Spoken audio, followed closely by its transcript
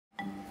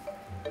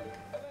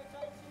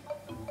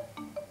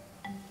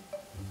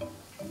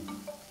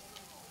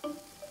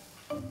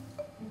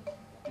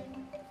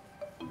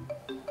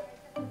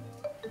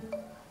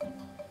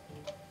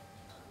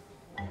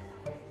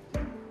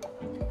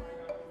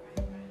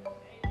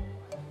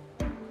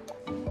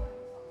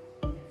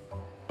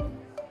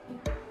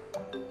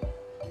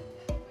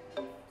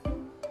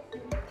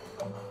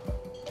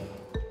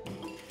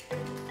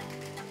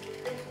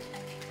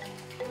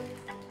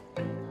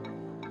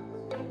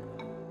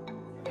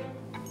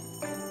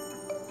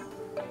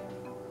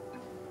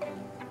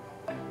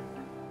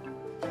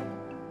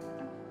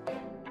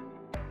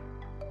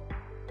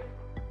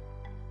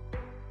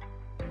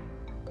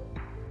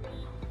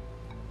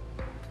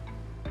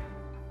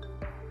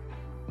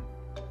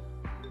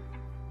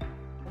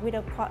with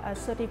a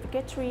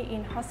certificate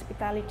in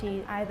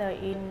hospitality, either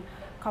in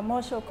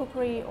commercial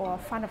cookery or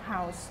front of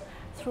house,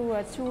 through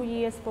a 2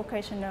 years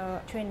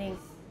vocational training.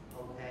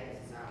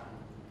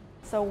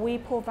 So we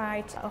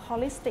provide a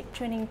holistic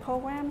training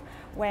program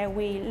where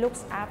we look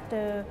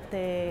after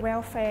the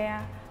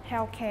welfare,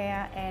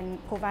 healthcare, and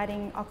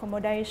providing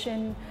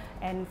accommodation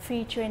and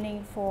free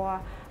training for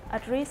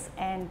at-risk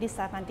and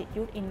disadvantaged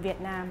youth in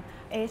Vietnam,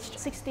 aged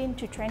 16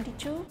 to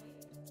 22.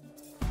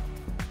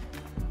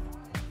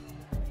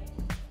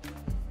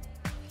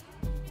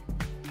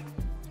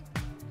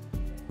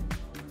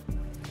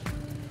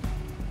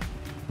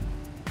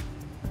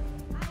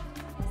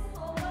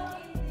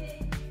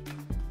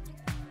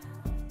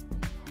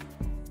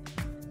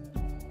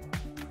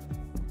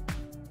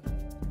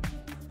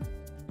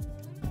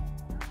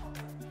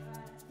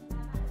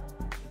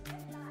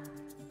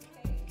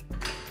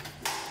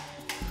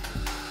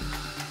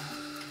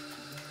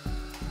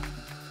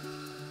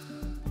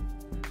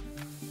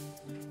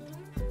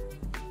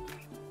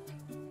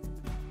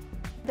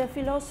 The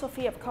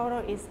philosophy of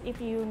KOTO is if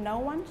you know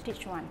one,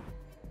 teach one.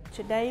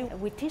 Today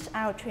we teach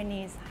our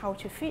trainees how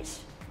to fish.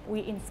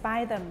 We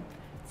inspire them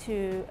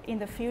to, in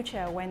the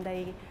future when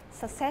they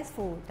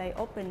successful, they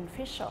open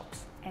fish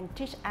shops and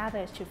teach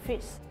others to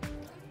fish.